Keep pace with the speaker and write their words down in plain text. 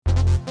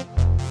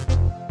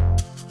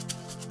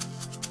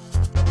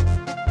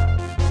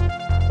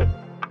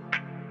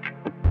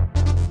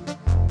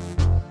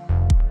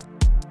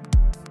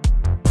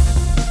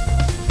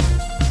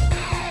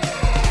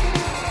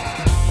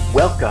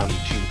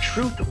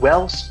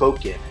Well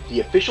Spoken, the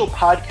official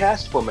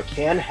podcast for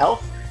McCann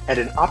Health and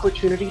an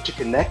opportunity to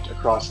connect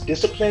across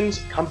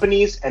disciplines,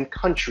 companies, and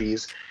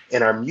countries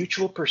in our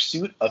mutual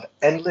pursuit of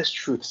endless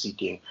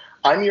truth-seeking.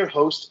 I'm your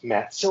host,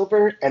 Matt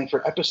Silver, and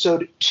for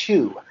episode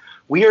 2,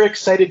 we are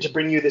excited to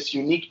bring you this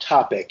unique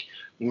topic,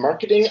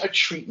 marketing a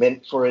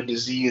treatment for a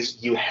disease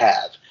you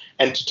have.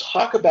 And to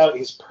talk about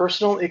his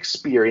personal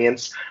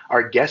experience,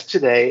 our guest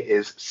today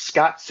is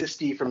Scott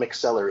Sisti from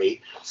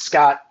Accelerate.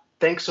 Scott,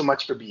 thanks so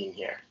much for being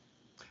here.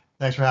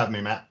 Thanks for having me,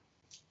 Matt.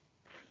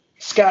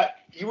 Scott,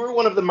 you were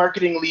one of the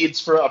marketing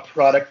leads for a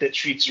product that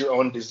treats your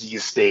own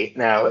disease state.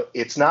 Now,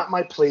 it's not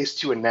my place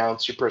to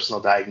announce your personal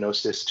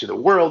diagnosis to the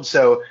world,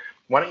 so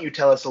why don't you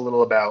tell us a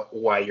little about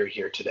why you're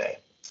here today?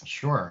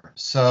 Sure.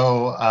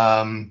 So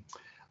I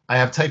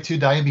have type 2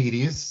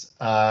 diabetes.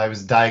 I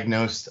was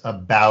diagnosed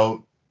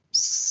about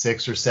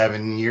 6 or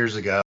 7 years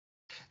ago.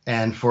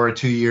 And for a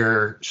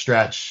 2-year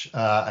stretch,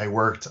 I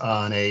worked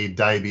on a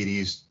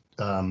diabetes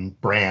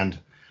brand.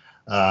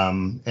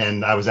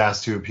 And I was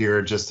asked to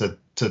appear just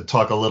to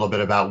talk a little bit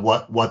about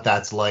what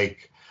that's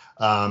like.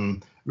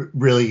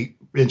 Really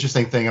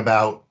interesting thing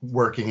about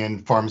working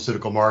in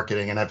pharmaceutical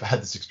marketing, and I've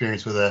had this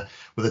experience with a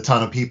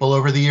ton of people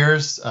over the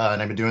years,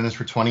 and I've been doing this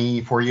for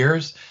 24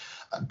 years.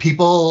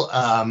 People,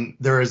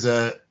 there is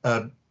a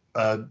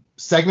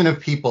segment of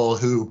people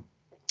who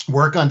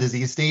work on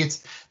disease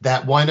states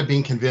that wind up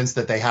being convinced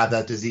that they have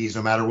that disease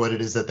no matter what it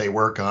is that they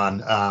work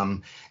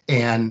on.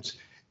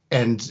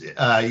 And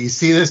you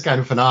see this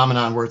kind of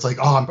phenomenon where it's like,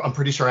 oh, I'm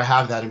pretty sure I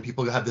have that, and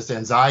people have this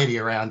anxiety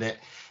around it.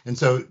 And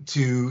so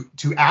to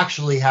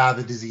actually have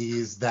a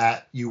disease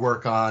that you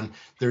work on,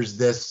 there's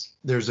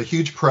a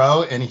huge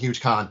pro and a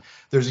huge con.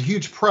 There's a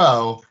huge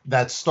pro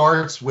that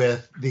starts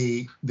with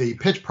the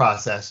pitch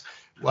process.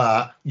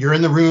 You're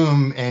in the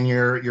room and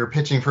you're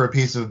pitching for a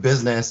piece of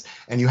business,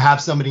 and you have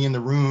somebody in the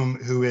room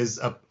who is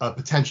a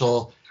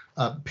potential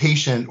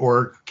patient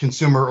or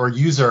consumer or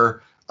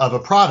user of a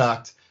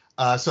product.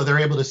 So they're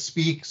able to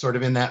speak sort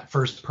of in that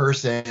first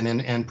person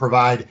and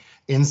provide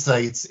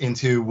insights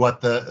into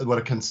what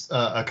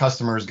a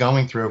customer is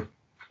going through.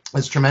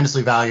 It's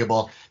tremendously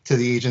valuable to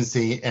the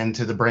agency and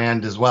to the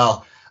brand as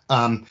well.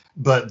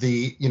 But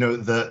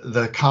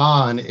the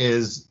con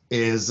is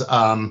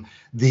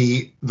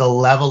the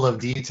level of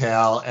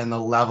detail and the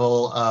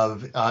level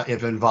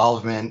of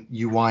involvement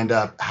you wind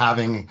up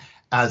having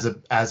as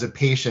a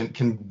patient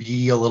can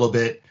be a little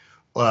bit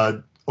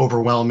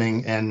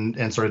overwhelming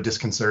and sort of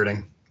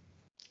disconcerting.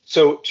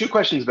 So 2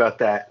 questions about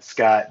that,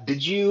 Scott.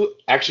 Did you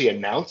actually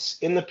announce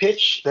in the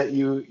pitch that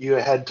you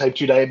had type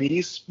 2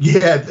 diabetes?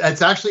 Yeah,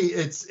 it's actually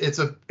it's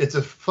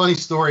a funny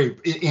story.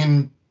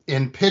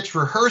 In pitch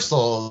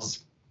rehearsals,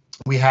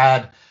 we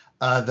had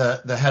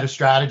the head of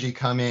strategy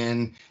come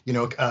in,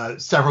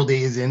 several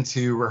days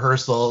into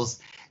rehearsals,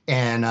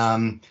 and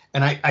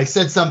I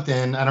said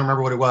something, I don't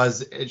remember what it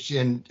was,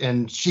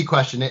 and she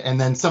questioned it, and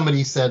then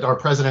somebody said, our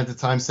president at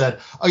the time said,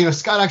 oh,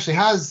 Scott actually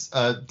has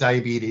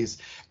diabetes,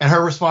 and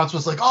her response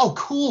was like, oh,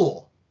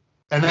 cool.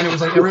 And then it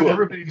was like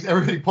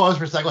everybody paused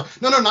for a second.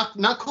 Like, no,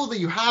 not cool that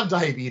you have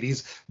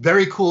diabetes.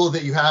 Very cool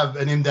that you have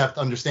an in-depth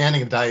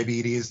understanding of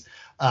diabetes.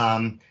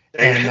 They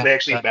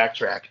actually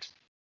backtracked.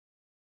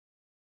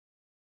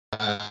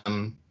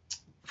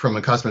 From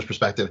a customer's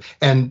perspective.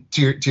 And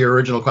to your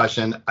original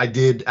question, I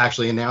did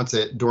actually announce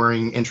it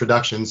during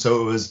introduction.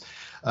 So it was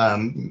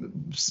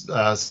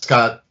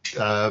Scott,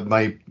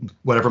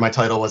 whatever my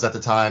title was at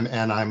the time,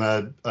 and I'm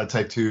a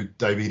type 2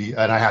 diabetes,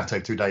 and I have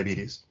type 2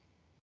 diabetes.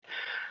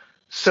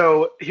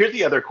 So here's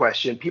the other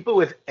question. People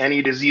with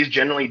any disease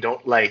generally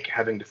don't like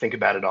having to think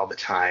about it all the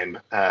time.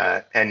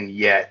 And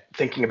yet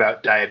thinking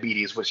about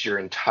diabetes was your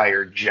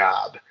entire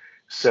job.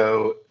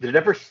 So did it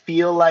ever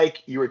feel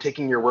like you were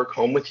taking your work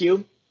home with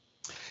you?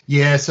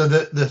 Yeah. So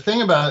the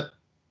thing about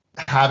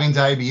having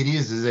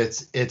diabetes is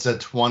it's a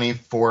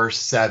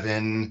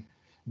 24/7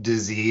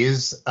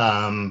 disease.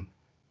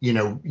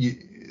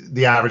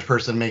 The average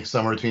person makes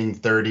somewhere between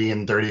 30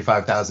 and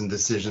 35,000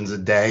 decisions a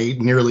day.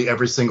 Nearly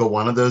every single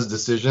one of those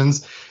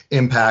decisions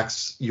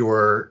impacts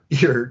your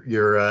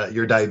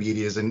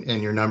diabetes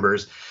and your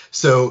numbers.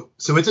 So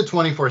it's a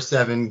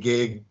 24/7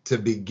 gig to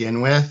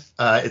begin with.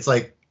 It's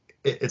like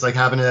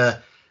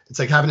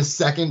having a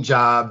second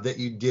job that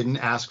you didn't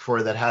ask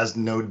for that has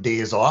no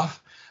days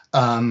off.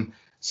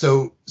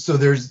 So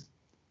there's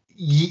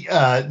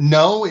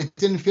no, it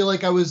didn't feel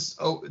like I was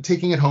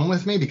taking it home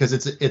with me, because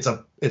it's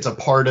a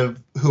part of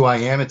who I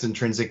am. It's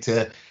intrinsic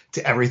to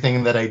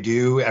everything that I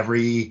do,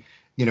 every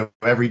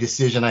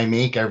decision I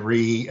make,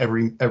 every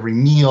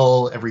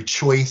meal, every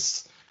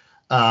choice,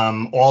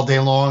 all day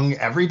long,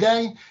 every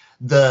day.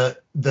 The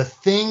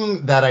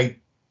thing that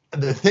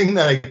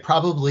I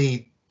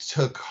probably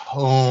took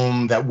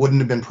home that wouldn't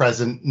have been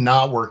present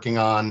not working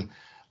on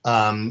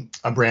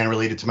a brand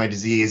related to my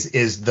disease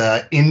is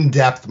the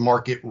in-depth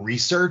market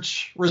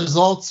research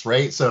results,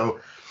 right? So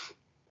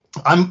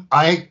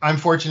I'm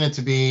fortunate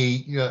to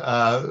be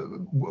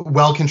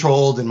well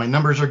controlled, and my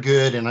numbers are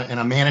good, and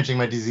I'm managing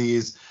my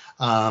disease.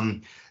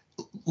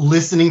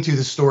 listening to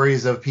the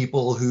stories of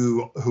people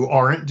who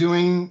aren't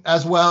doing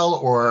as well,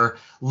 or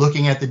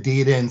looking at the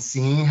data and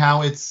seeing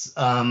how it's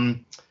how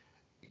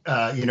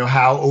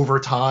over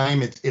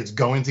time it's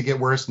going to get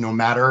worse no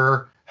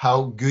matter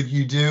how good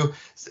you do.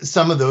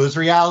 Some of those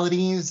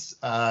realities,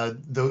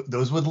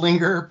 those would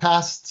linger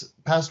past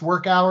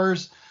work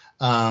hours.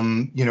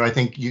 I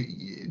think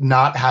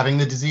not having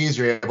the disease,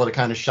 you're able to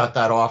kind of shut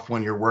that off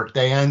when your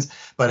workday ends.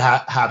 But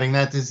having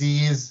that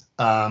disease,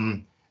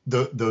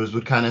 those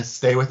would kind of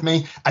stay with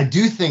me. I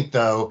do think,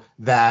 though,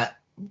 that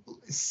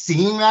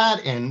seeing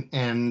that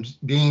and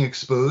being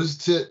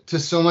exposed to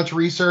so much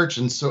research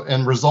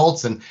and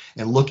results and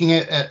looking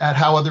at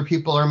how other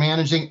people are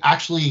managing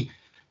actually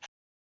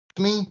helped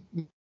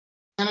me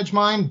manage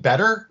mine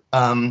better.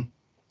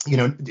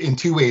 In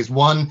two ways.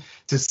 One,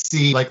 to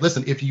see, like,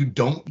 listen, if you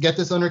don't get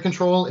this under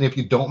control and if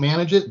you don't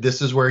manage it,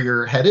 this is where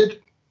you're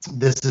headed.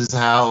 This is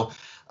how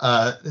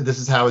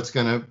it's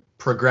going to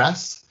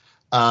progress.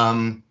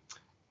 And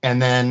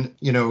then,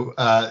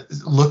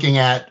 looking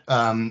at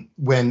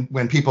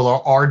when people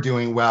are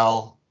doing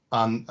well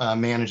on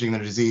managing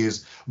their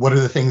disease, what are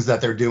the things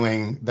that they're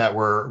doing that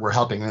were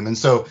helping them? And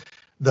so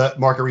the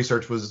market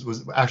research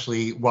was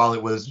actually, while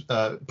it was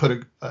there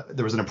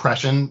was an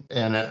impression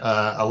and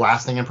a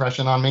lasting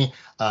impression on me,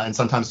 and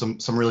sometimes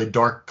some really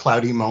dark,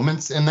 cloudy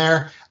moments in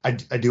there. I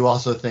do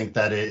also think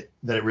that it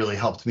really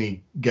helped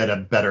me get a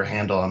better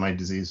handle on my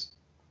disease.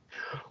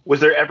 Was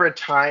there ever a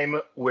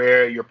time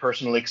where your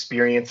personal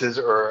experiences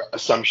or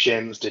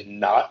assumptions did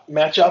not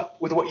match up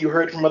with what you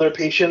heard from other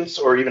patients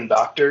or even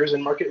doctors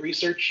in market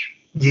research?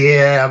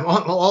 Yeah,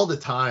 all the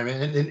time.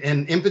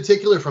 And in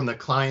particular from the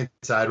client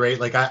side, right?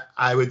 Like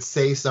I would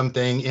say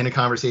something in a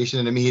conversation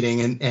in a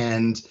meeting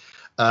and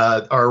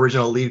our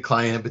original lead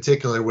client in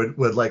particular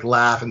would like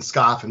laugh and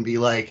scoff and be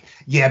like,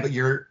 yeah, but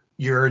you're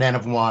an N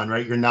of one,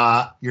 right?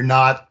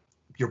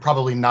 You're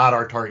probably not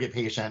our target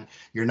patient.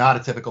 You're not a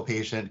typical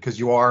patient because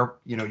you are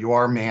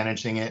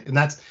managing it. And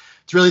it's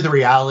really the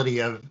reality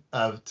of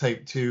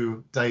type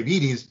 2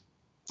 diabetes.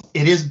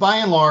 It is by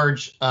and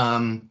large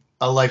a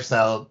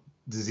lifestyle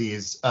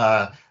disease.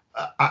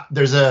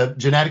 There's a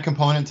genetic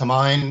component to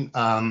mine.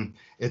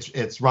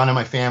 It's run in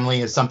my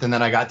family. It's something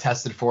that I got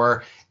tested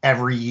for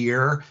every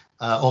year,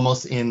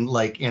 almost in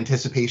like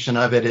anticipation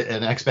of it,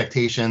 an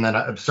expectation that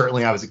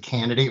I was a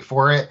candidate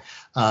for it.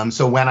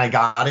 So when I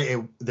got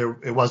it,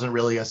 it wasn't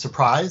really a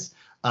surprise.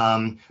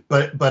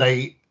 But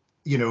I,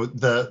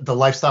 the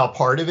lifestyle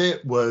part of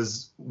it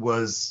was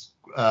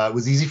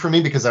easy for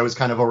me because I was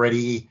kind of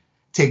already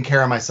taking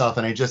care of myself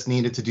and I just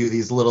needed to do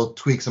these little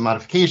tweaks and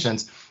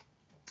modifications.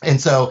 And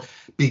so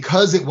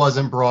because it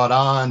wasn't brought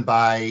on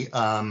by,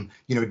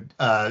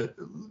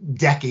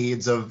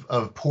 decades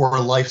of poor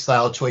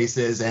lifestyle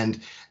choices and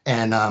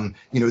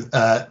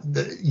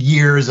the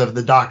years of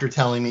the doctor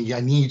telling me, I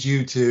need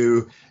you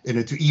to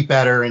eat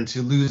better and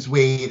to lose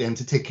weight and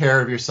to take care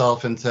of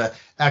yourself and to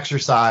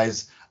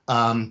exercise,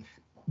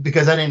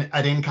 because I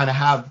didn't kind of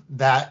have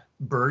that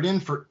burden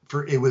for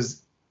it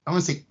was, I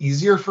want to say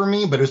easier for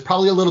me, but it was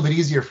probably a little bit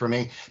easier for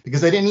me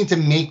because I didn't need to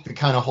make the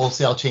kind of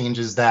wholesale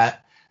changes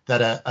that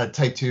a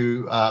type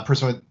 2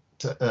 person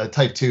with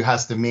type 2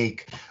 has to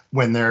make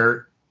when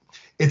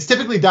it's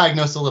typically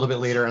diagnosed a little bit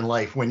later in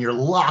life when you're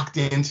locked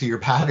into your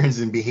patterns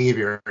and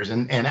behaviors.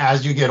 And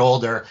as you get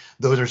older,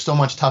 those are so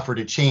much tougher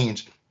to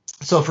change.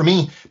 So for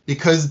me,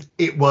 because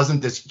it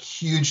wasn't this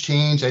huge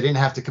change, I didn't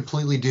have to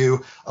completely do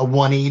a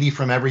 180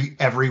 from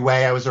every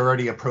way I was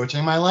already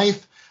approaching my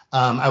life.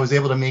 I was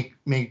able to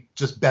make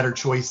just better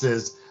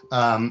choices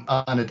on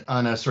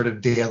a sort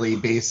of daily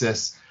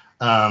basis,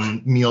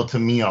 meal to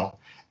meal.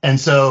 And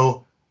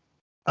so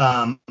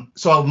mine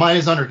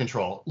is under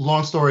control.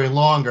 Long story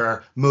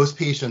longer, most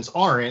patients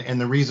aren't. And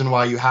the reason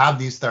why you have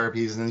these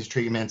therapies and these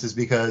treatments is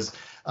because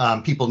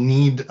people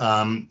need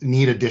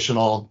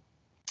additional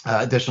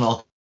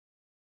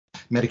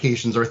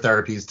medications or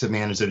therapies to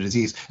manage their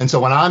disease. And so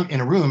when I'm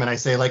in a room and I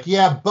say like,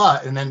 yeah,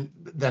 but, and then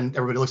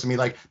everybody looks at me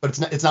like, but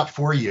it's not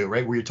for you,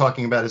 right? What you're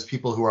talking about is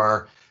people who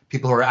are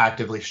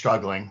actively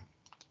struggling.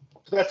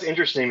 That's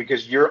interesting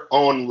because your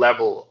own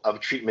level of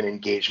treatment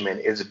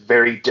engagement is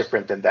very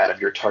different than that of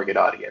your target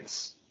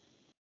audience.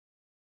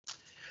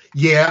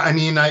 Yeah, I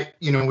mean,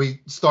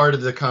 we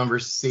started the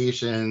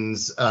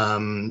conversations,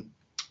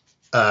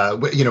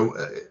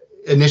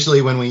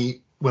 initially when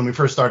we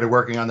first started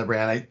working on the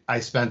brand, I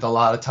spent a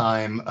lot of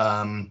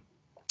time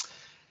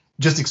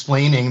just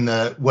explaining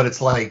what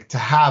it's like to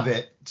have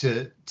it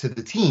to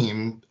the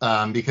team,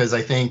 because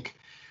I think,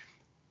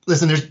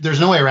 listen, there's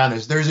no way around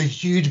this. There's a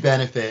huge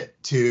benefit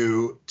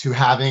to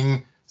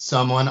having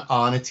someone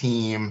on a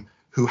team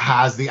who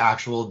has the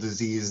actual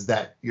disease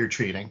that you're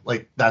treating.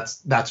 Like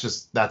that's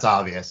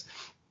obvious.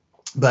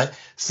 But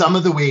some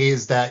of the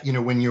ways that,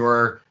 when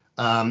you're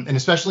and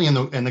especially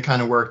in the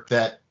kind of work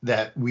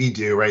that we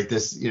do, right?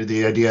 This,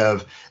 the idea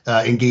of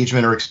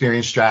engagement or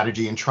experience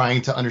strategy, and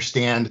trying to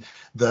understand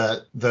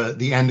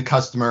the end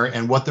customer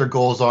and what their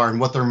goals are and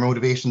what their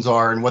motivations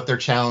are and what their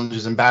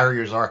challenges and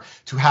barriers are,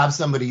 to have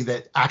somebody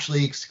that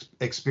actually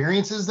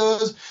experiences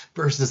those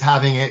versus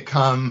having it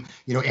come,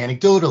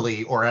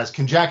 anecdotally or as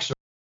conjecture,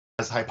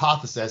 as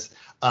hypothesis.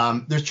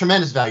 There's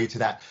tremendous value to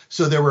that.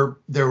 So there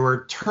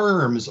were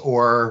terms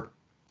or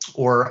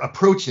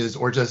approaches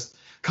or just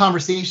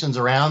conversations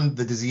around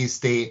the disease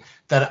state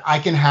that I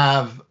can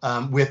have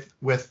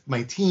with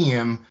my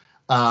team,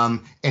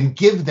 and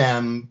give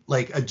them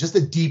just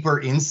a deeper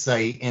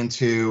insight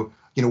into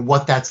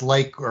what that's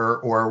like,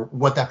 or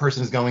what that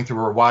person is going through,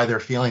 or why they're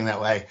feeling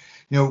that way.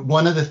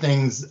 One of the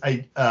things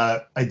I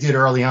did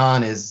early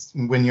on is,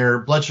 when your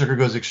blood sugar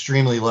goes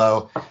extremely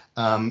low,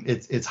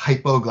 it's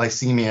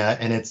hypoglycemia,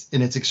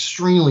 and it's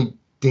extremely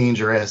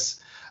dangerous,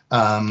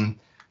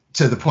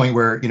 to the point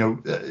where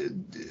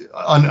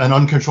an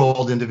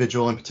uncontrolled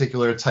individual, in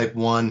particular type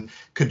 1,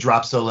 could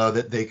drop so low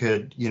that they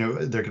could,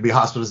 there could be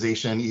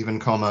hospitalization, even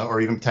coma,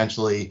 or even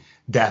potentially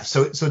death.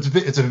 So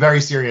it's a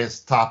very serious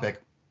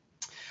topic.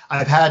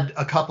 I've had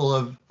a couple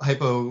of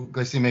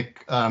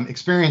hypoglycemic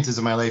experiences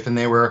in my life, and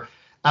they were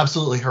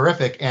absolutely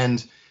horrific.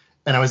 And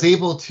I was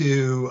able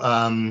to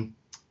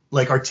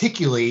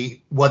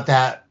articulate what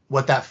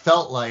that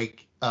felt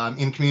like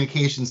in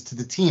communications to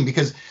the team,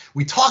 because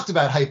we talked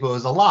about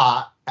hypos a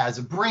lot as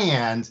a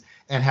brand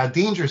and how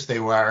dangerous they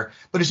were,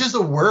 but it's just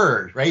a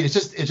word, right? It's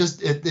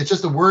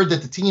just a word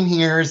that the team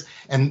hears,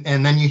 and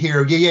then you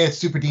hear, yeah, it's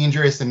super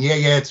dangerous, and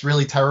yeah, it's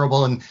really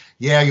terrible, and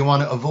yeah, you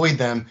want to avoid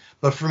them.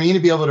 But for me to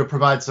be able to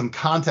provide some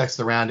context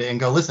around it and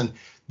go, listen,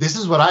 this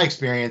is what I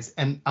experienced,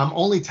 and I'm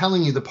only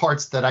telling you the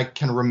parts that I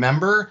can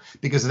remember,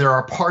 because there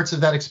are parts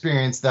of that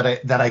experience that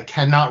I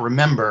cannot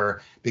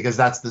remember, because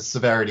that's the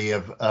severity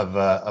of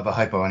a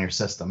hypo on your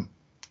system.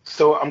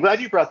 So I'm glad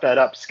you brought that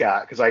up,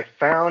 Scott, because I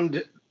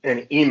found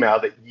an email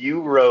that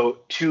you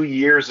wrote 2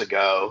 years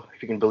ago,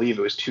 if you can believe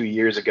it was 2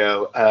 years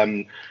ago,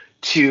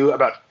 to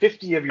about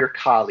 50 of your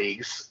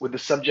colleagues, with the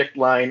subject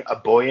line, "A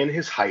Boy and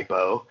His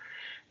Hypo."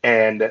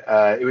 And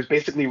it was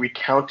basically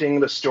recounting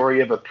the story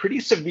of a pretty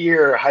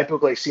severe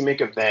hypoglycemic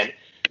event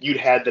you'd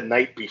had the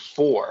night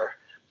before.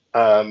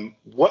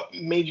 What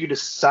made you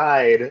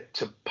decide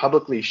to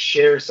publicly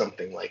share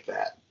something like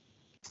that?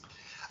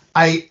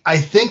 I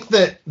think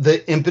that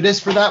the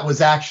impetus for that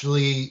was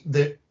actually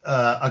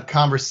a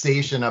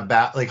conversation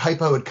about,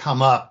 hypo had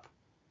come up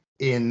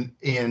in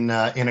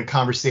a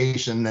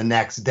conversation the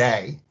next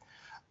day,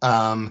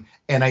 and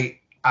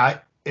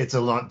it's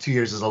 2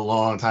 years is a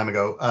long time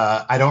ago.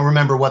 I don't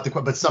remember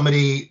but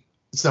somebody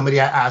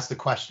asked a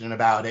question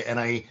about it, and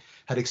I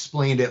had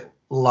explained it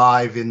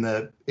live in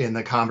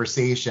the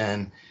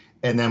conversation.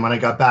 And then when I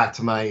got back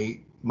to my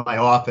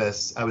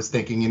office, I was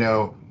thinking,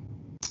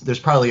 there's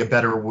probably a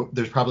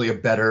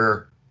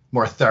better,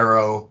 more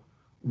thorough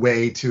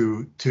way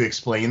to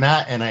explain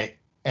that. And I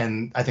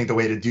think the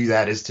way to do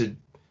that is to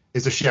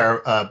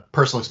share a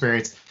personal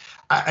experience.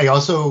 I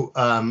also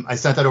I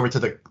sent that over to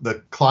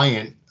the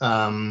client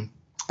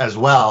as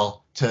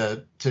well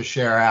to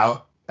share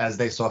out as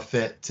they saw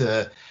fit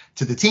to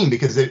the team,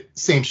 because the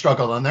same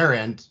struggle on their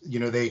end.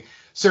 They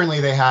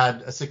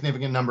had a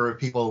significant number of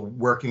people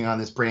working on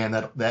this brand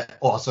that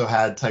also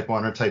had type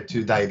 1 or type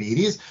 2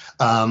 diabetes.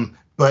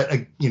 But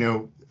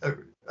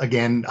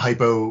again,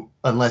 hypo,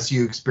 unless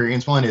you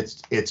experience one,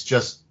 it's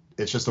just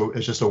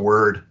a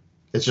word.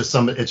 It's just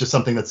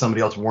something that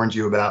somebody else warned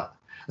you about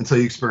until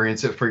you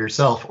experience it for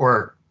yourself,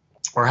 or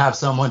have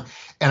someone.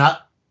 And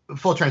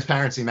full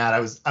transparency, Matt, I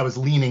was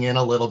leaning in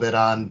a little bit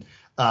on.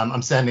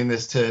 I'm sending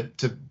this to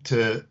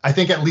I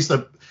think at least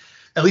a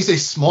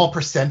small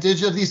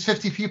percentage of these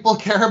 50 people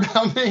care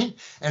about me.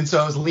 And so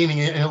I was leaning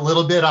in a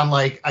little bit on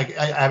I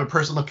have a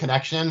personal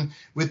connection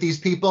with these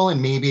people.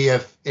 And maybe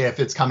if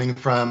it's coming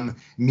from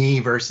me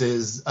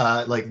versus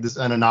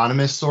an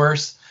anonymous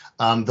source,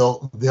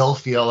 they'll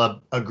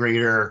feel a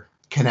greater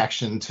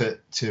connection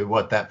to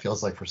what that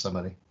feels like for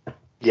somebody.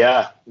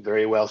 Yeah,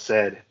 very well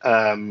said.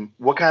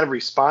 What kind of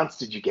response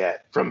did you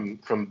get from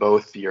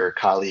both your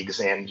colleagues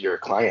and your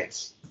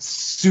clients?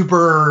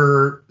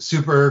 Super,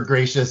 super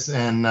gracious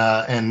and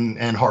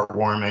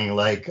heartwarming.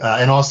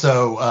 And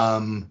also,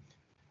 a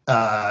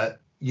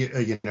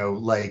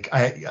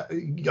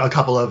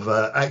couple of,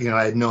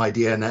 I had no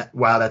idea, and that,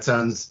 wow, that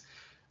sounds,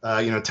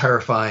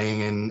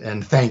 terrifying,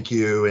 and thank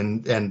you,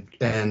 and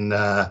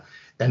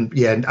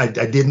yeah, I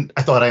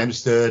thought I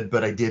understood,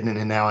 but I didn't,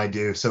 and now I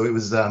do. So it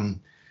was a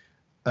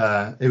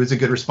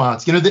good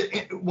response.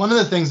 One of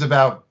the things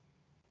about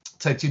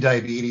type 2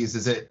 diabetes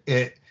is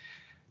it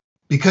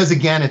because,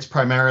 again, it's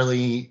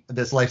primarily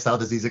this lifestyle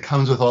disease. It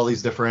comes with all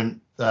these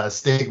different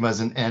stigmas,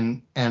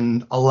 and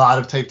a lot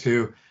of type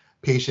 2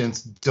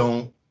 patients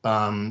don't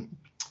want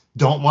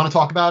to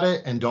talk about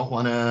it, and don't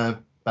want to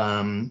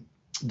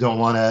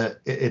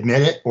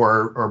admit it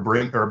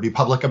or be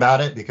public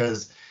about it,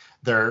 because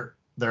they're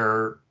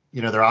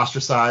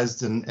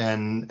ostracized, and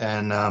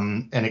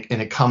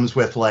it comes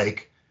with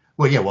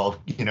Well, yeah,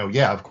 well,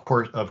 yeah, of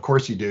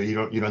course you do.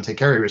 You don't take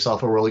care of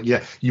yourself, or well,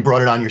 yeah, you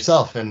brought it on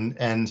yourself,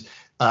 and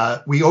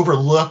we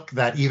overlook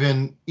that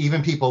even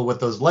people with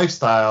those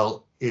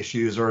lifestyle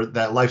issues or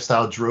that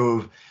lifestyle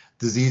drove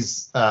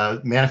disease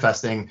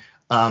manifesting.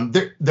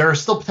 There are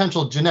still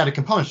potential genetic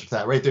components to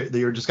that, right?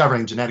 You're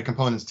discovering genetic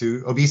components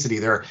to obesity.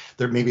 There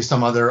may be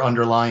some other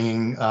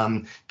underlying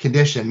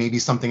condition, maybe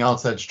something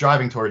else that's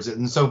driving towards it,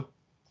 and so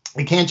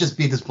it can't just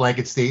be this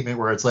blanket statement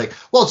where it's like,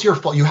 well, it's your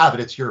fault. You have it.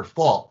 It's your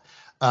fault.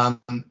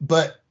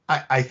 But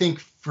I think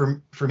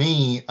for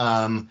me,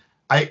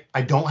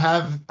 I don't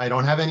have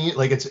any,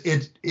 like,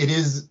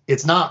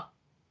 it's not,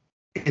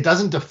 it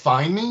doesn't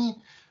define me,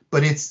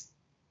 but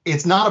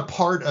it's not a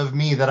part of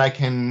me that I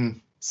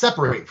can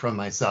separate from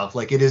myself.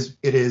 Like it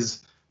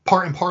is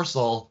part and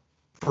parcel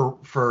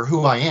for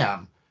who I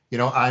am.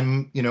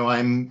 I'm in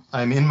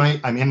my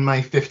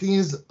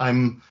 50s.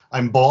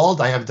 I'm bald.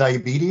 I have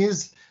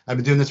diabetes. I've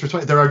been doing this for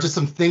 20. There are just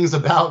some things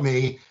about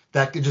me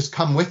that could just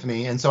come with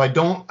me, and so I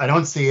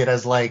don't see it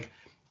as like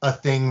a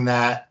thing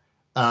that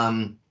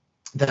I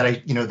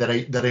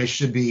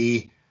should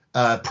be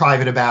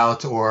private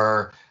about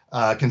or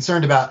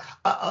concerned about.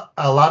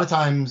 A lot of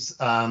times,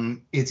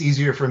 it's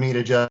easier for me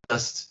to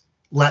just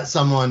let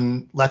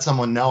someone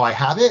know I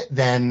have it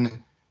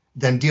than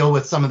deal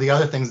with some of the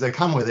other things that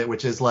come with it,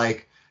 which is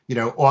like,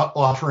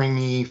 offering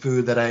me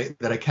food that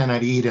I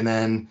cannot eat, and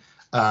then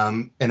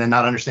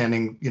not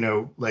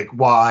understanding, like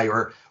why,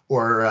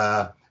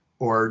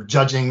 or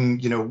judging,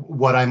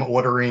 what I'm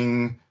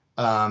ordering.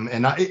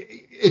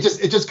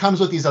 It just comes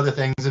with these other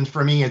things. And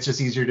for me, it's just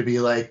easier to be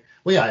like,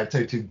 well, yeah, I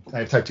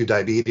have type 2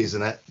 diabetes,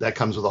 and that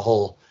comes with a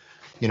whole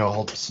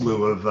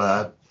slew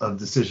of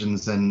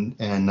decisions and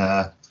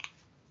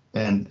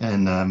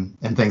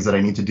things that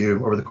I need to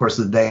do over the course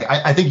of the day.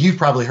 I think you've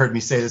probably heard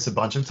me say this a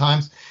bunch of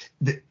times.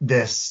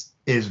 This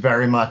is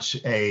very much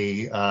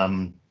a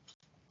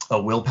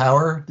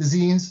willpower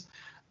disease.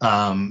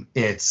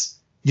 It's,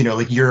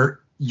 like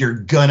you're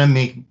gonna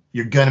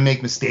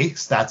make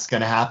mistakes. That's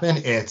gonna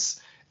happen.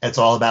 It's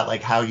all about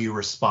like how you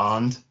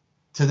respond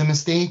to the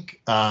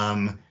mistake,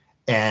 and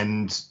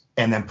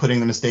then putting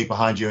the mistake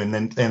behind you,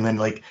 and then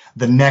like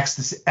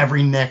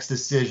every next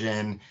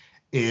decision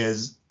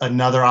is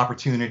another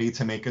opportunity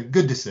to make a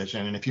good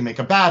decision. And if you make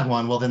a bad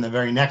one, well, then the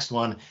very next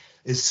one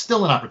is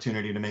still an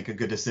opportunity to make a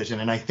good decision.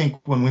 And I think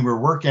when we were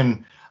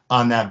working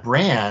on that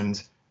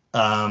brand,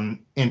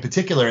 in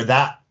particular,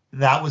 that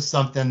was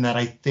something that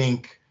I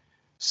think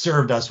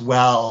served us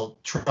well,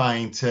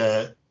 trying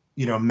to,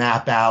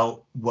 map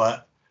out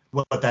what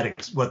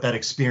that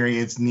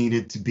experience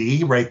needed to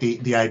be, right?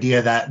 The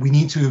idea that we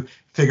need to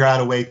figure out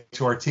a way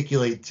to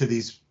articulate to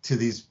these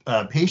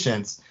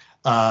patients,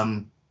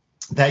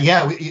 that,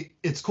 yeah,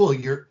 it's cool.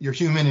 You're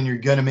human and you're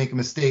gonna make a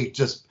mistake.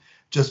 Just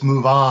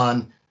move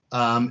on.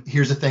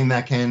 Here's a thing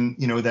that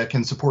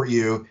can support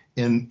you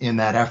in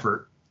that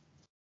effort.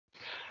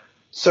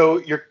 So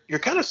you're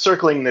kind of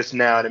circling this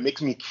now, and it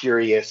makes me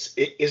curious.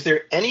 Is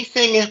there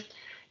anything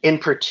in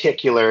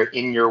particular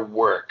in your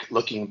work,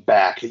 looking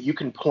back, that you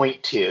can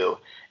point to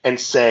and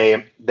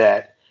say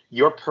that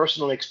your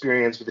personal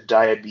experience with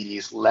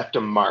diabetes left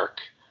a mark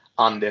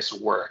on this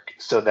work?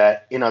 So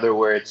that, in other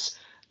words,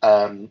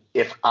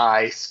 if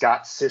I,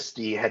 Scott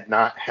Sisti, had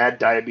not had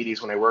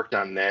diabetes when I worked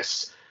on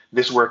this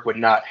work would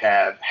not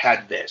have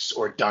had this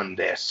or done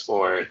this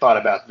or thought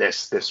about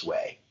this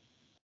way.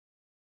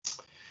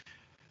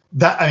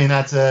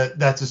 That's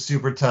a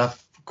super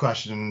tough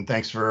question.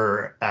 Thanks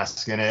for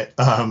asking it.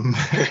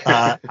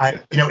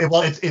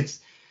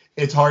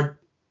 It's hard.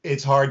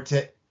 It's hard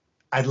to.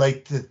 I'd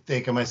like to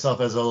think of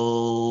myself as a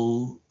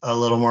little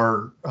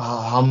more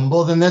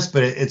humble than this,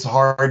 but it's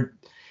hard.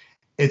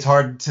 It's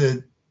hard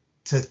to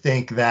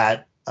think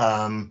that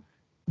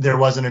there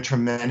wasn't a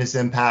tremendous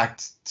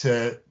impact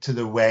to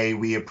the way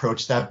we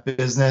approach that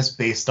business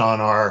based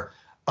on our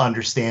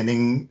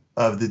understanding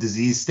of the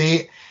disease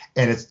state.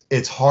 And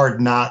it's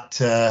hard not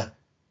to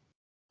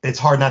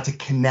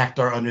connect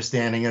our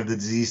understanding of the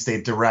disease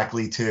state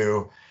directly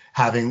to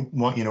having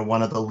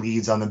one of the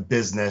leads on the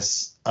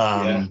business,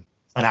 an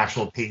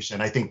actual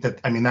patient. I think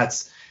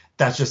that's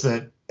just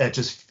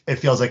it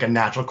feels like a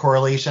natural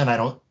correlation. I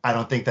don't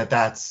think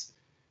that's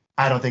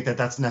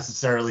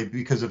necessarily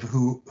because of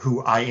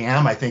who I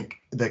am. I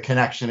think the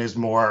connection is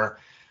more,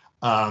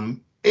 and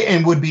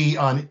would be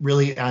on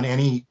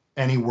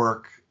any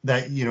work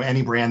that,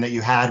 any brand that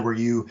you had where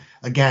you,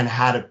 again,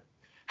 had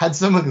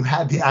someone who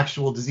had the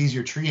actual disease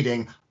you're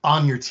treating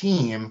on your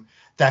team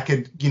that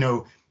could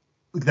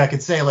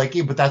say like,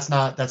 yeah, but that's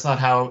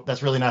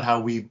really not how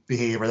we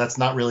behave, or that's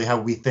not really how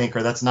we think,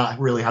 or that's not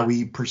really how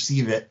we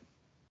perceive it.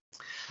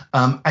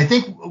 I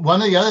think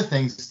one of the other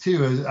things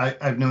too is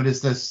I've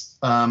noticed this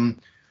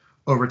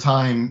over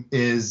time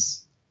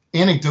is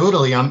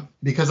anecdotally,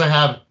 because I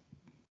have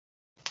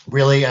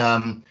really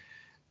a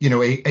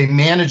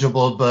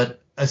manageable but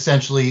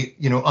essentially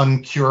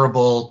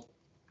uncurable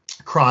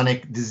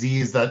chronic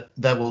disease that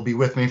will be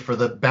with me for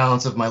the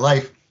balance of my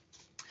life.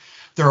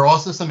 There are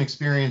also some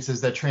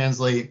experiences that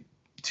translate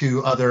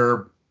to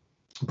other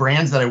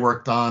brands that I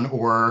worked on,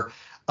 or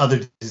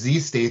other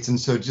disease states. And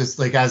so just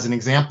like as an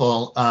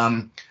example,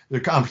 the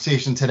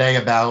conversation today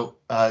about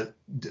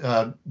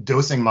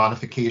dosing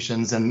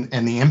modifications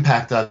and the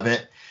impact of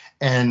it,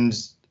 and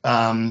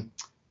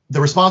the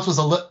response was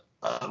a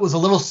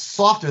little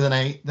softer than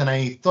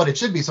I thought it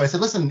should be. So I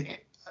said, listen,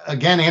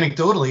 again,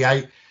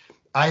 anecdotally,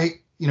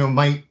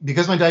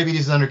 because my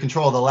diabetes is under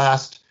control, the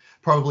last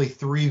probably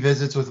 3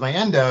 visits with my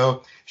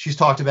endo, she's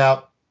talked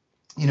about,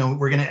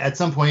 we're going to, at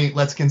some point,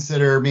 let's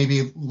consider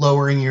maybe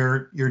lowering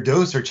your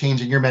dose or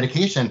changing your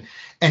medication.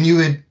 And you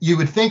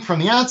would think from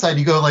the outside,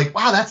 you go like,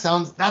 wow, that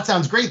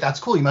sounds great. That's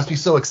cool. You must be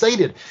so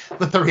excited.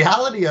 But the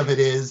reality of it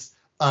is,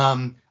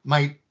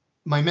 my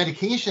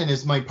medication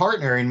is my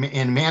partner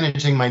in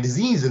managing my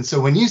disease. And so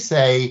when you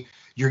say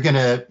you're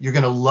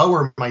gonna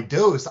lower my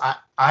dose,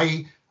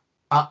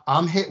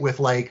 I'm hit with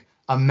like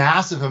a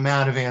massive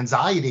amount of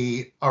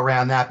anxiety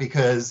around that,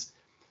 because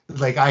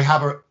like I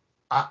have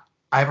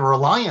a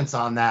reliance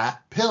on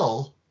that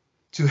pill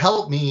to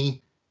help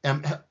me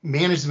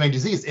manage my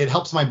disease. It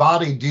helps my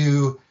body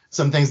do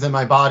some things that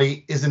my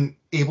body isn't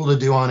able to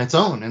do on its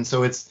own, and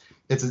so it's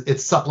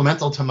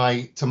supplemental to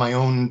my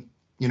own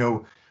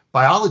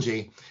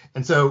biology.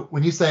 And so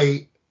when you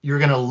say you're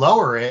going to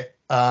lower it,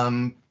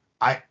 that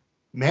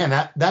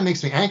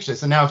makes me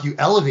anxious. And now if you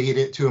elevate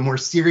it to a more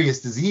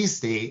serious disease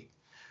state,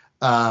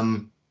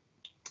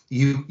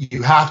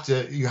 you have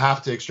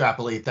to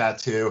extrapolate that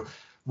to,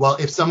 well,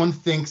 if someone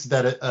thinks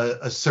that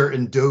a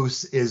certain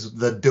dose is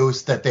the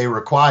dose that they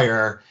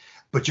require,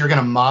 but you're going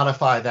to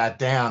modify that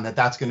down,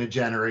 that's going to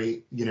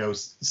generate,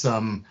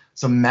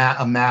 a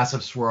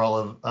massive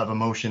swirl of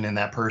emotion in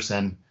that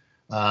person,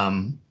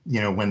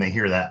 when they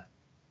hear that.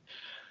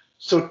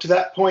 So to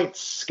that point,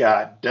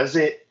 Scott, does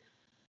it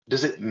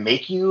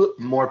make you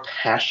more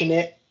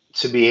passionate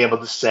to be able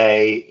to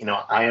say,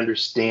 I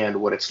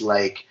understand what it's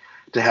like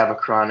to have a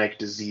chronic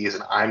disease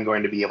and I'm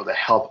going to be able to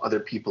help other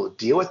people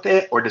deal with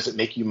it? Or does it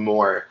make you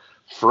more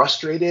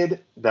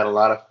frustrated that a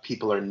lot of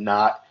people are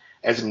not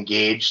as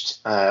engaged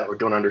or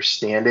don't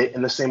understand it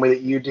in the same way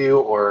that you do,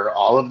 or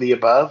all of the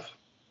above?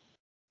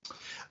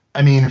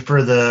 I mean,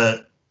 for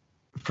the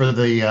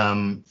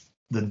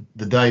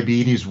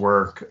diabetes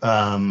work,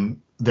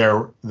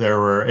 there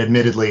were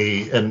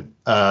admittedly, and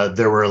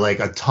there were like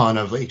a ton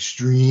of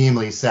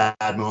extremely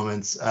sad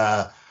moments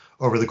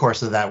over the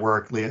course of that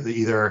work,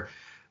 either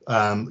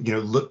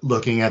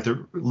looking at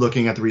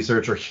the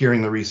research or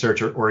hearing the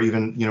research, or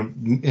even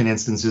in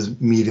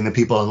instances meeting the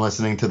people and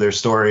listening to their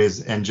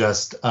stories, and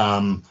just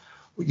wanting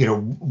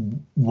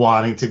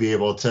to be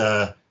able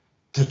to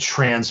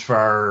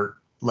transfer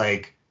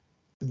like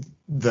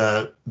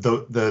the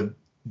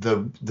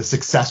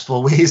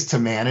successful ways to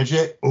manage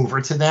it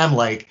over to them.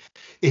 Like,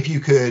 if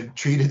you could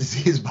treat a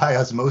disease by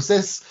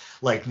osmosis,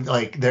 like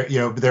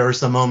there are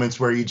some moments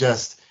where you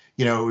just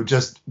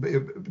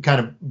kind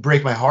of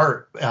break my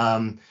heart,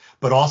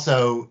 but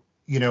also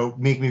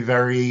make me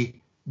very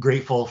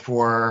grateful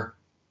for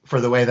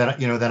the way that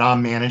that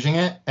I'm managing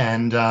it,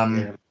 and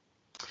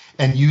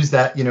use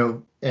that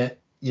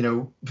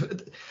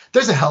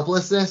there's a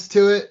helplessness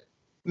to it,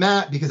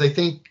 Matt, because I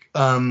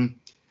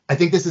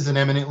think this is an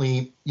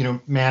eminently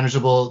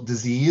manageable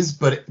disease,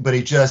 but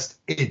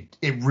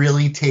it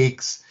really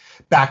takes,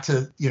 back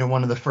to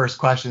one of the first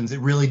questions, it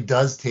really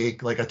does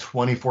take like a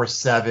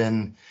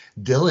 24/7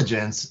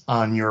 diligence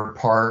on your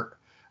part,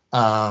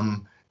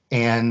 and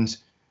in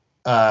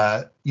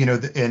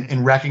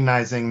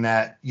recognizing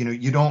that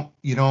you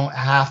don't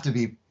have to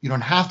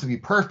be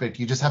perfect.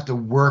 You just have to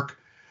work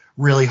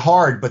really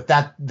hard, but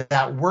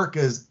that work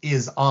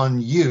is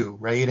on you,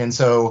 right? And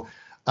so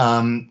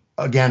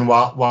again,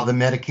 while the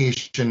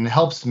medication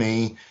helps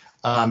me,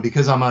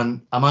 because I'm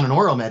on an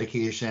oral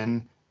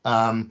medication,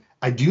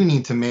 I do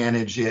need to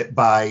manage it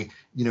by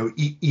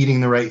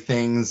eating the right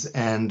things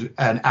and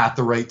at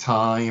the right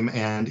time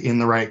and in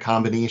the right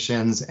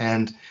combinations,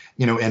 and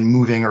and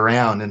moving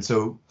around. And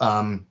so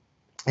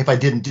if I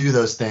didn't do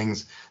those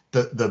things,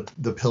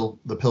 the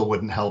pill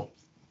wouldn't help.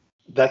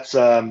 That's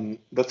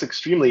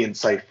extremely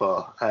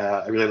insightful.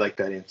 I really like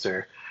that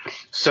answer.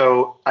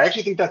 So I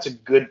actually think that's a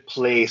good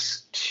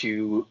place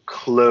to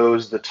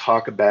close the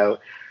talk about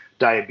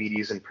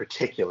diabetes in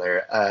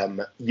particular.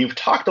 You've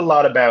talked a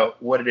lot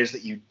about what it is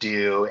that you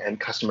do and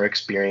customer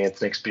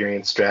experience and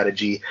experience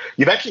strategy.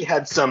 You've actually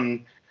had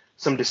some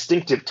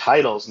distinctive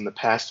titles in the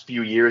past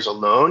few years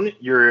alone.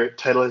 Your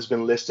title has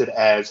been listed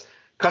as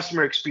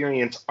Customer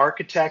Experience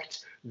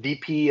Architect,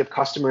 VP of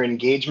Customer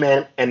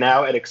Engagement, and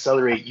now at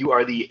Accelerate, you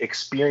are the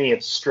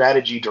Experience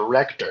Strategy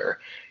Director.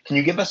 Can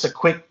you give us a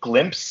quick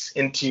glimpse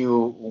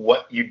into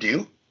what you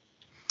do?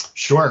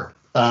 Sure.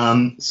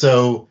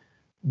 So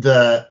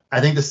I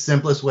think the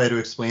simplest way to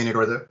explain it,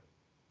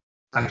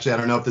 actually, I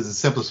don't know if this is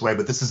the simplest way,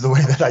 but this is the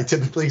way that I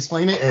typically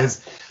explain it,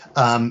 is,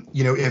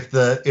 if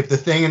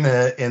the thing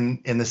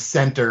in the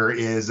center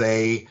is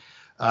a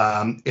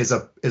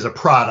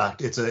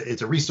product, it's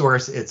a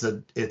resource, it's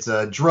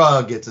a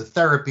drug, it's a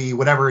therapy,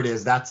 whatever it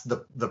is, that's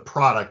the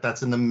product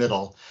that's in the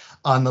middle.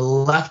 On the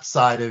left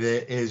side of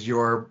it is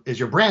your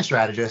brand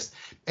strategist,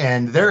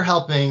 and they're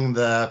helping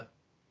the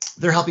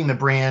they're helping the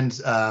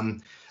brand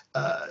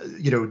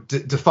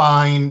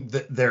define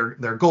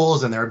their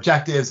goals and their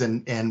objectives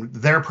and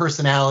their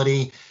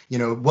personality,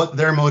 what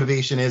their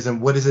motivation is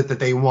and what is it that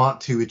they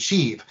want to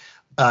achieve.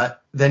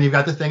 Then you've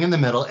got the thing in the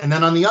middle, and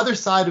then on the other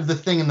side of the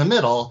thing in the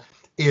middle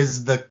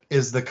is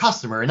the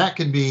customer, and that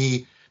could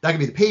be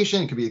the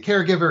patient, it could be the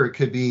caregiver, it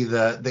could be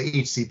the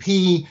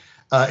HCP,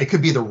 it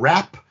could be the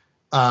rep,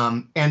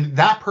 and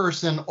that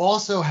person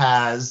also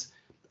has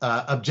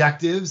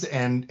objectives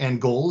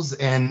and goals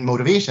and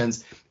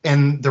motivations.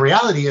 And the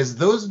reality is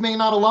those may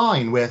not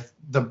align with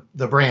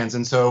the brands.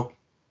 And so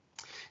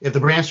if the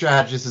brand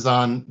strategist is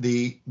on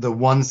the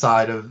one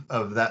side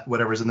of that,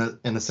 whatever's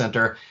in the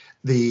center,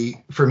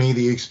 for me,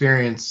 the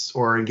experience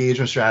or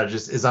engagement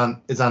strategist is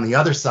on the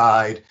other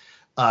side,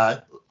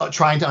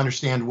 trying to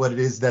understand what it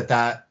is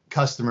that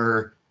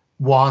customer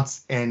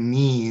wants and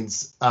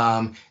needs,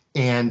 and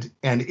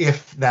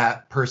if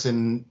that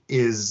person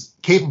is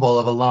capable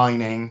of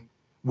aligning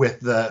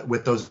with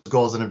those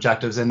goals and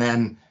objectives, and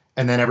then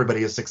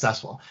everybody is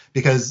successful.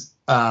 Because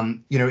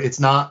it's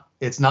not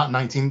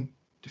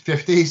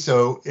 1950,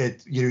 so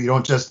you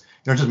don't just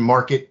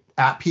market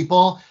at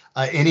people.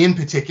 And in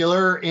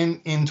particular, in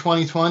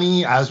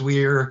 2020, as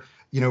we're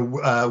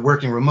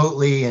working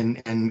remotely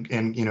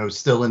and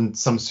still in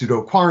some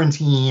pseudo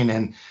quarantine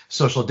and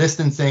social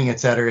distancing, et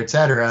cetera, it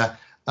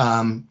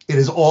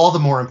is all the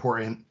more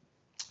important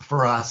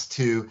for us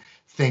to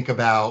think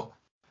about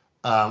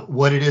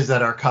what it is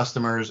that our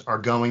customers are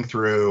going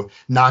through,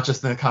 not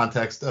just in the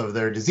context of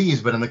their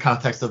disease, but in the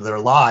context of their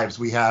lives.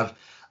 We have,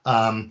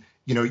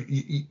 you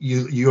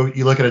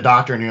look at a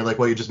doctor and you're like,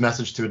 well, you just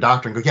message to a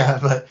doctor and go,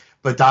 yeah,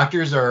 but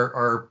doctors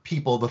are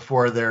people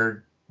before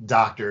they're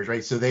doctors,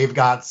 right? So they've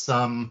got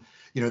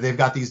they've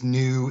got these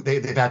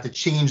they've had to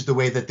change the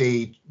way that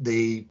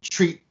they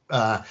treat.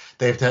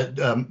 They have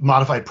to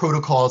modify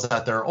protocols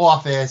at their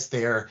office.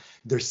 They're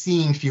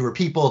seeing fewer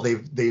people.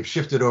 They've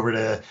shifted over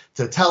to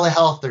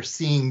telehealth. They're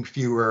seeing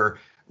fewer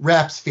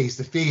reps.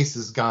 Face-to-face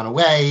has gone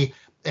away.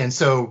 And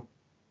so,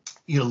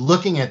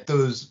 looking at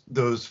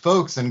those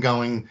folks and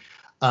going,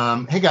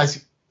 hey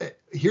guys,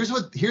 here's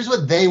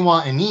what they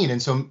want and need.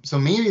 And so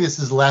maybe this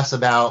is less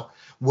about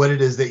what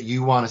it is that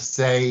you want to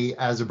say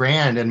as a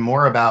brand and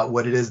more about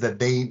what it is that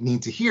they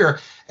need to hear.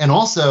 And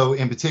also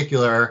in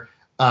particular,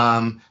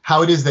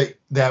 how it is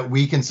that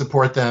we can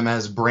support them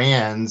as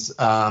brands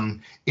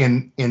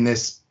in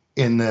the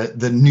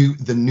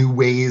new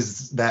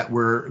ways that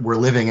we're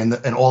living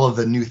and all of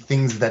the new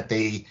things that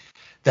they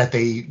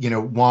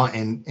want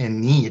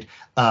and need.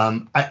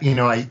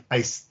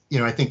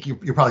 I think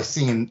you're probably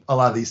seeing a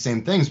lot of these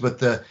same things, but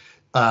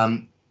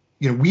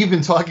we've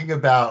been talking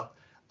about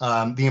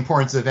the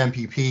importance of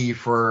MPP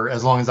for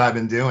as long as I've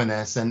been doing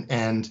this,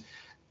 and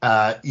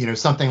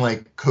something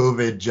like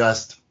COVID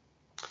just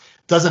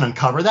doesn't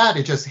uncover that.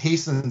 It just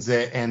hastens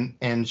it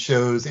and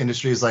shows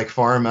industries like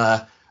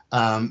pharma,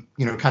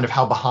 kind of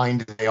how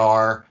behind they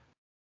are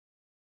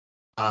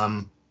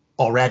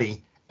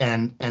already.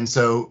 And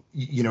so,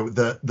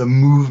 the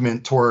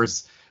movement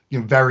towards,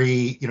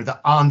 the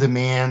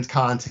on-demand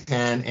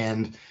content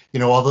and,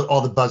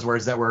 all the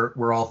buzzwords that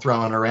we're all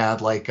throwing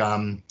around, like,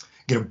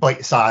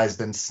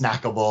 bite-sized and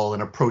snackable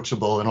and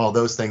approachable and all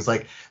those things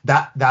like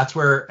that. That's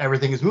where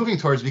everything is moving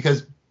towards,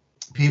 because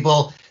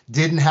people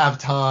didn't have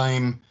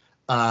time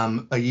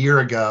a year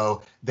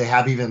ago. They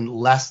have even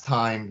less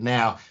time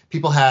now.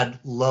 People had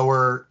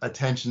lower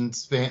attention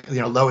span,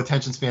 low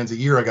attention spans a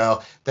year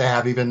ago. They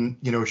have even,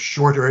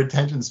 shorter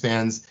attention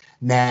spans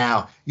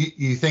now.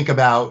 You think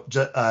about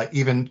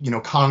even,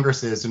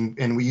 congresses,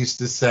 and we used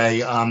to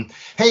say,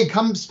 hey,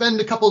 come spend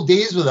a couple of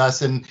days with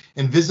us and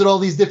visit all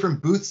these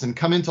different booths and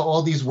come into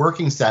all these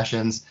working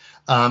sessions.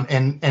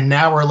 And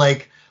now we're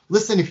like,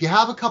 listen, if you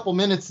have a couple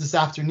minutes this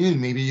afternoon,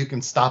 maybe you can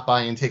stop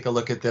by and take a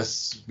look at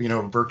this,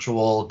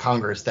 virtual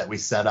Congress that we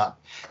set up.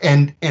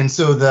 And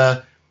so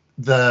the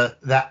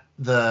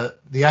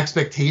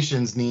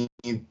expectations need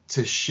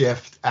to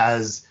shift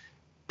as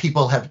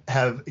people have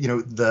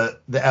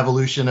the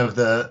evolution of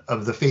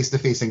the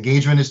face-to-face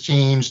engagement has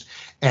changed,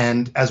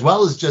 and as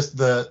well as just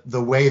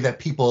the way that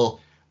people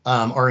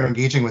are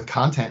engaging with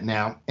content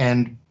now.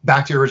 And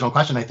back to your original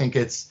question, I think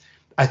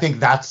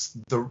that's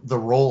the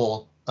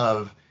role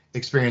of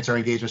experience or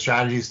engagement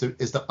strategies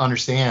is to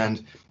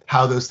understand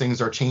how those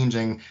things are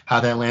changing, how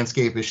that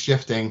landscape is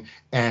shifting,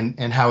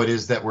 and how it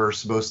is that we're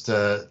supposed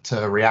to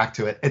react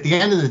to it. At the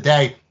end of the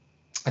day,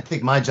 I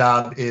think my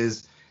job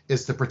is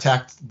to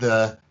protect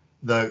the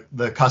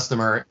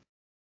customer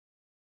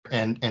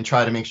and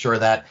try to make sure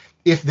that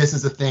if this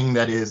is a thing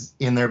that is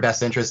in their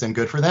best interest and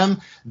good for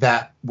them,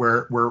 that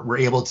we're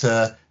able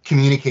to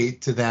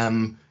communicate to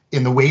them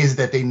in the ways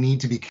that they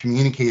need to be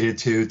communicated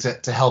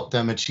to help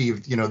them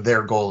achieve,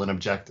 their goal and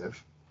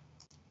objective.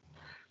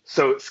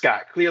 So,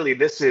 Scott, clearly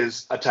this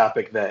is a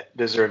topic that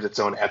deserves its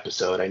own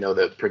episode. I know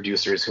the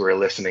producers who are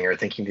listening are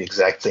thinking the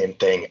exact same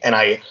thing. And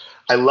I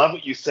love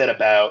what you said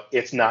about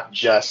it's not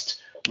just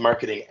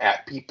marketing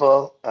at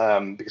people,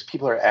 because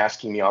people are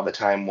asking me all the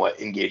time what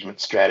engagement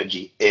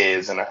strategy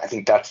is. And I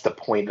think that's the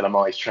point that I'm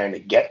always trying to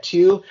get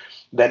to,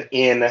 that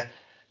in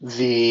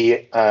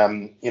the,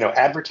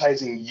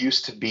 advertising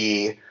used to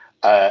be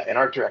an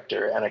art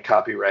director and a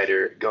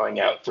copywriter going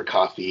out for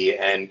coffee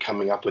and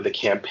coming up with a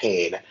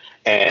campaign.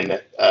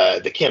 And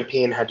the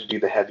campaign had to do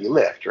the heavy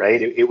lift,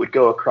 right? It would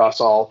go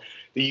across all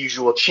the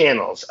usual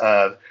channels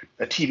of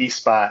a TV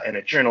spot and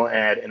a journal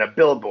ad and a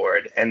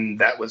billboard, and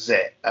that was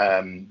it.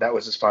 That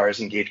was as far as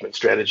engagement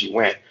strategy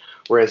went.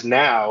 Whereas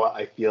now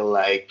I feel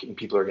like, and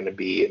people are going to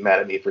be mad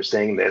at me for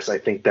saying this, I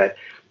think that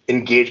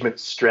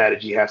engagement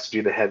strategy has to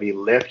do the heavy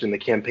lift, and the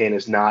campaign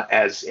is not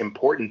as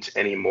important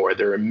anymore.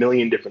 There are a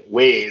million different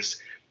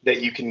ways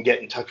that you can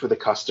get in touch with a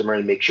customer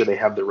and make sure they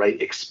have the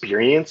right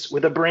experience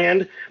with a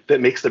brand that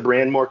makes the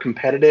brand more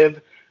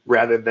competitive,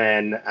 rather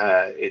than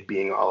it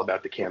being all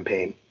about the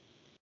campaign.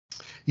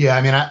 Yeah,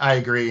 I mean, I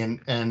agree,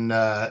 and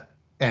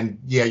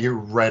yeah, you're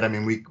right. I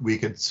mean, we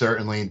could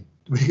certainly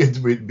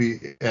we'd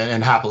be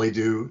and happily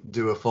do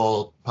a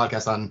full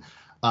podcast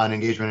on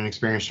engagement and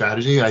experience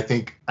strategy. I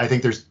think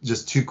there's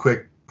just two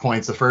quick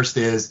points. The first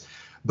is,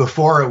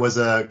 before it was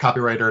a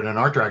copywriter and an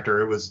art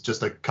director, it was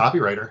just a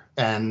copywriter,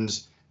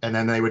 and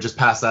then they would just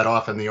pass that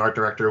off, and the art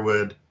director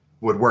would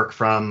work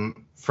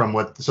from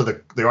what. So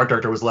the art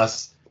director was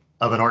less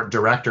of an art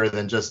director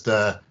than just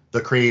the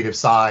creative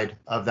side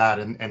of that,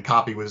 and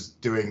copy was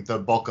doing the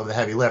bulk of the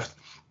heavy lift.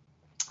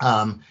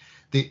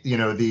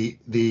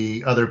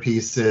 The other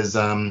piece is,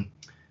 I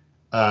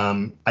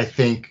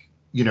think,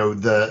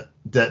 the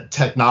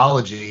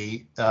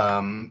technology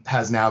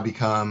has now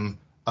become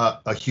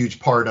a huge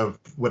part of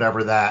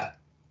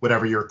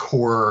whatever your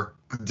core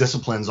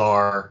disciplines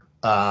are,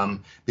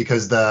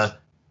 because the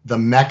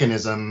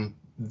mechanism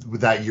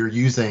that you're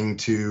using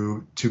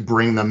to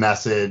bring the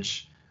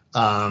message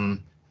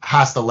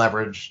has to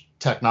leverage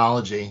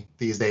technology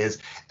these days.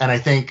 And I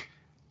think,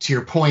 to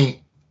your point,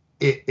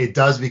 it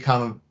does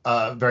become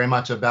very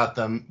much about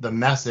the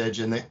message,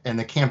 and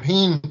the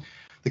campaign.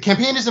 The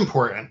campaign is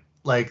important.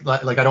 Like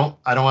I don't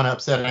want to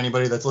upset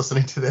anybody that's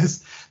listening to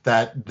this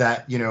that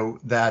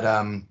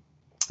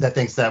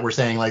thinks that we're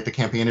saying like the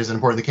campaign isn't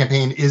important. The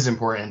campaign is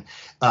important.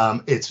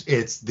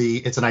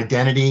 It's an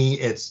identity.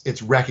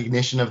 It's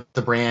recognition of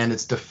the brand.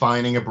 It's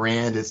defining a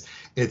brand. It's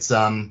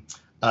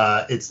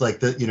like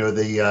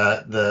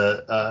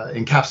the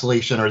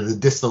encapsulation or the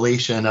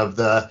distillation of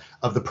the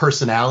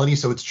personality.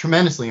 So it's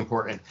tremendously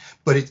important.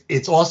 But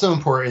it's also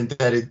important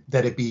that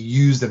it be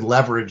used and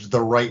leveraged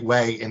the right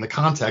way in the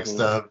context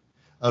of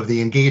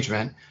the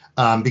engagement,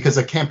 because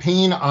a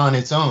campaign on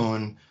its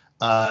own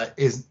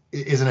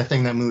isn't a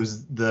thing that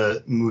moves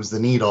the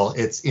needle.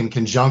 It's in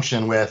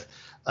conjunction with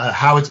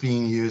how it's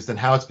being used and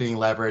how it's being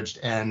leveraged,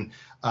 and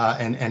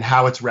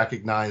how it's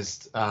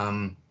recognized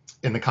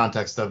in the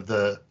context of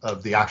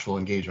the actual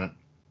engagement.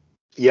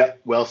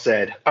 Yep, well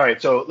said. All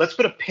right, so let's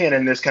put a pin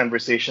in this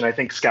conversation. I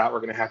think, Scott,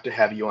 we're going to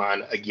have you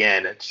on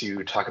again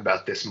to talk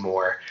about this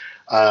more.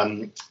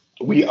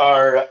 We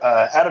are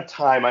out of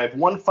time. I have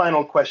one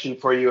final question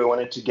for you. I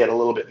wanted to get a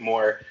little bit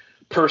more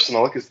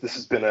personal, because this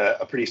has been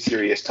a pretty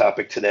serious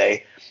topic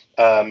today.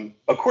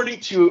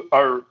 According to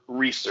our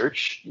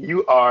research,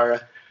 you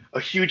are a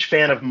huge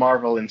fan of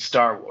Marvel and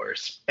Star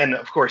Wars. And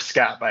of course,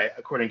 Scott,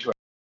 according to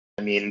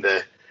I mean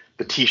the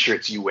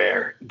t-shirts you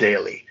wear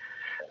daily.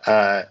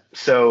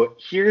 So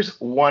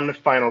here's one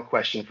final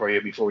question for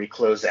you before we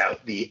close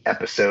out the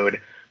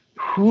episode.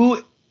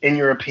 Who, in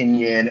your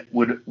opinion,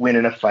 would win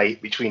in a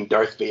fight between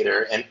Darth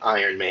Vader and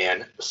Iron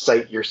Man?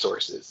 Cite your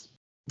sources.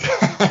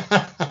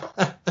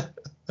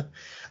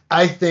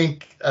 I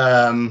think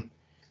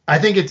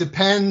it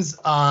depends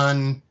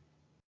on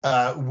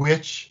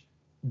which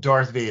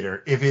Darth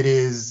Vader. If it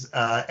is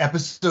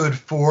episode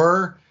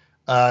 4,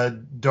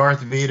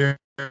 Darth Vader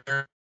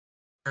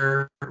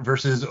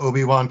versus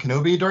Obi-Wan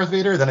Kenobi Darth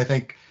Vader, then I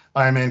think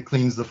Iron Man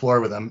cleans the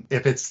floor with him.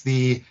 If it's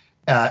the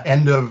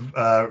end of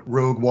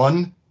Rogue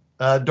One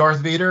Darth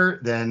Vader,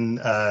 then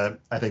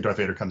I think Darth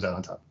Vader comes out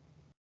on top.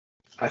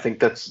 I think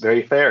that's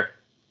very fair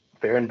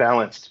and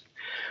balanced.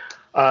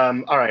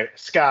 All right,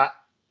 Scott,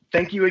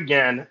 thank you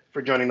again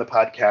for joining the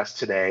podcast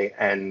today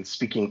and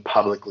speaking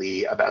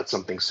publicly about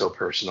something so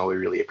personal. We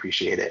really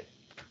appreciate it.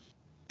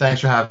 Thanks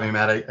for having me,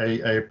 Matt.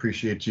 I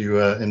appreciate you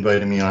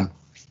inviting me on.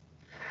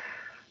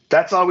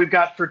 That's all we've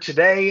got for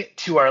today.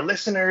 To our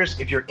listeners,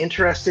 if you're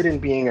interested in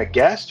being a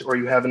guest or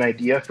you have an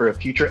idea for a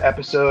future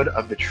episode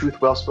of the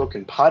Truth Well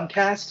Spoken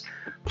podcast,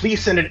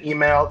 please send an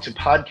email to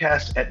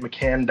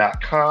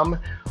podcast@mccann.com.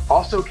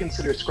 Also,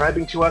 consider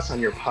subscribing to us on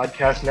your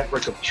podcast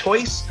network of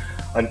choice.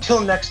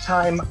 Until next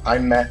time,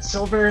 I'm Matt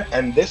Silver,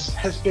 and this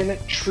has been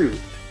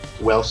Truth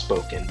Well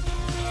Spoken.